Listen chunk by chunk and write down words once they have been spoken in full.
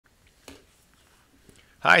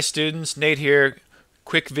Hi students, Nate here.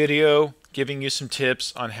 Quick video giving you some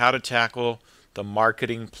tips on how to tackle the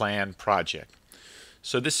marketing plan project.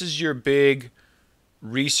 So this is your big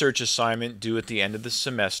research assignment due at the end of the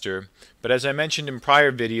semester, but as I mentioned in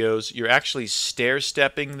prior videos, you're actually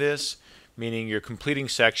stair-stepping this, meaning you're completing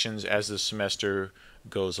sections as the semester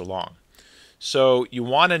goes along. So you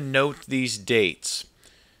want to note these dates: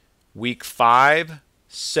 week 5,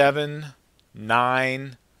 7,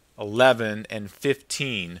 9, 11, and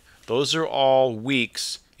 15. Those are all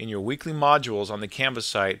weeks in your weekly modules on the Canvas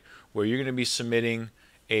site where you're going to be submitting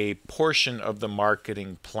a portion of the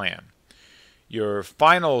marketing plan. Your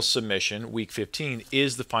final submission, week 15,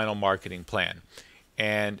 is the final marketing plan.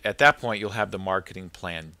 And at that point, you'll have the marketing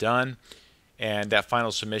plan done. And that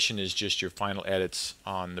final submission is just your final edits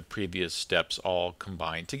on the previous steps all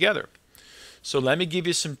combined together. So let me give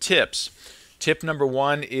you some tips. Tip number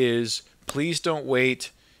 1 is please don't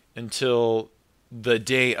wait until the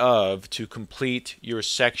day of to complete your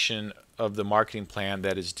section of the marketing plan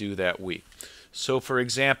that is due that week. So for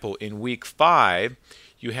example, in week 5,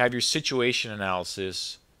 you have your situation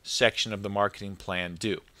analysis section of the marketing plan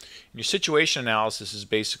due. And your situation analysis is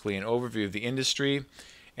basically an overview of the industry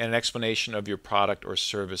and an explanation of your product or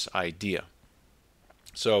service idea.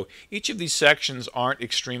 So each of these sections aren't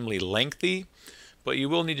extremely lengthy, but you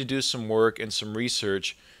will need to do some work and some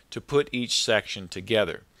research to put each section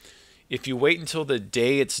together. If you wait until the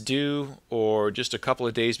day it's due or just a couple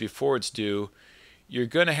of days before it's due, you're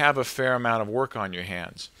going to have a fair amount of work on your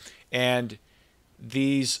hands. And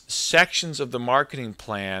these sections of the marketing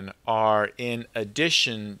plan are in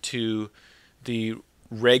addition to the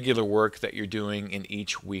regular work that you're doing in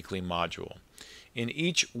each weekly module. In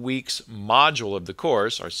each week's module of the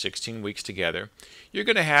course, our 16 weeks together, you're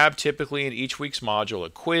going to have typically in each week's module a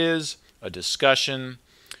quiz, a discussion,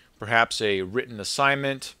 perhaps a written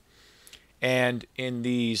assignment. And in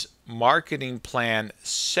these marketing plan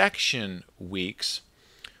section weeks,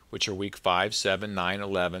 which are week 5, 7, 9,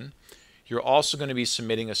 11, you're also going to be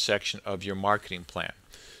submitting a section of your marketing plan.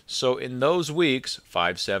 So in those weeks,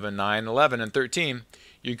 5, 7, 9, 11, and 13,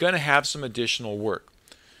 you're going to have some additional work.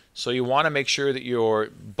 So you want to make sure that you're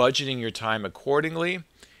budgeting your time accordingly.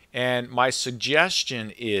 And my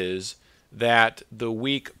suggestion is that the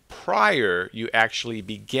week prior you actually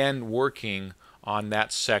begin working on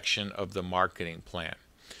that section of the marketing plan.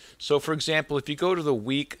 So for example, if you go to the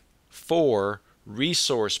week 4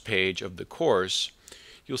 resource page of the course,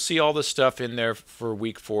 you'll see all the stuff in there for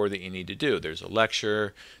week 4 that you need to do. There's a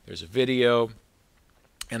lecture, there's a video,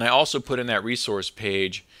 and I also put in that resource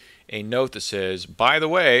page a note that says, by the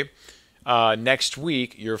way, next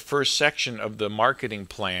week your first section of the marketing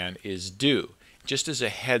plan is due, just as a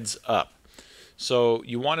heads up. So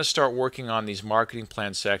you want to start working on these marketing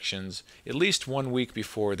plan sections at least 1 week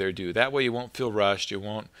before they're due. That way you won't feel rushed, you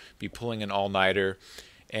won't be pulling an all-nighter,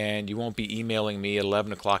 and you won't be emailing me at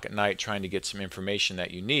 11 o'clock at night trying to get some information that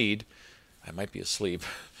you need. I might be asleep.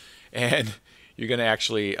 And you're going to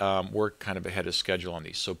actually work kind of ahead of schedule on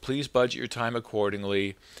these. So please budget your time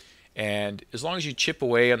accordingly. And as long as you chip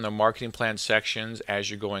away on the marketing plan sections as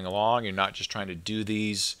you're going along, you're not just trying to do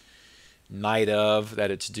these night of that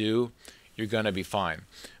it's due, you're going to be fine.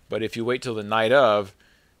 But if you wait till the night of,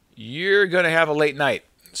 you're going to have a late night.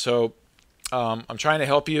 So I'm trying to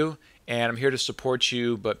help you, and I'm here to support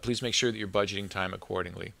you, but please make sure that you're budgeting time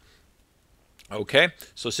accordingly. Okay,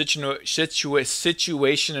 so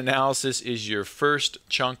situation analysis is your first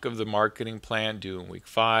chunk of the marketing plan due in week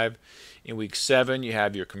 5. In week 7, you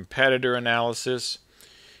have your competitor analysis.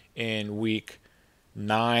 In week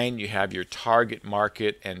 9, you have your target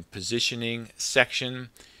market and positioning section.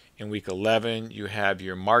 In week 11, you have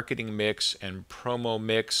your marketing mix and promo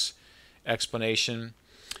mix explanation.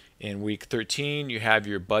 In week 13, you have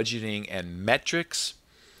your budgeting and metrics.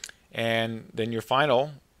 And then your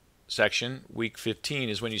final section, week 15,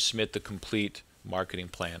 is when you submit the complete marketing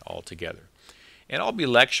plan altogether. And I'll be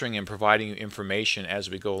lecturing and providing you information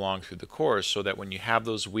as we go along through the course so that when you have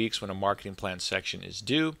those weeks when a marketing plan section is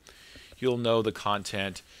due, you'll know the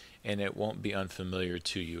content and it won't be unfamiliar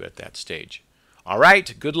to you at that stage. All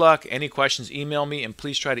right, good luck. Any questions, email me, and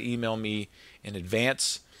please try to email me in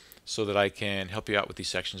advance so that I can help you out with these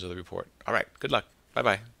sections of the report. All right, good luck.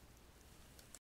 Bye-bye.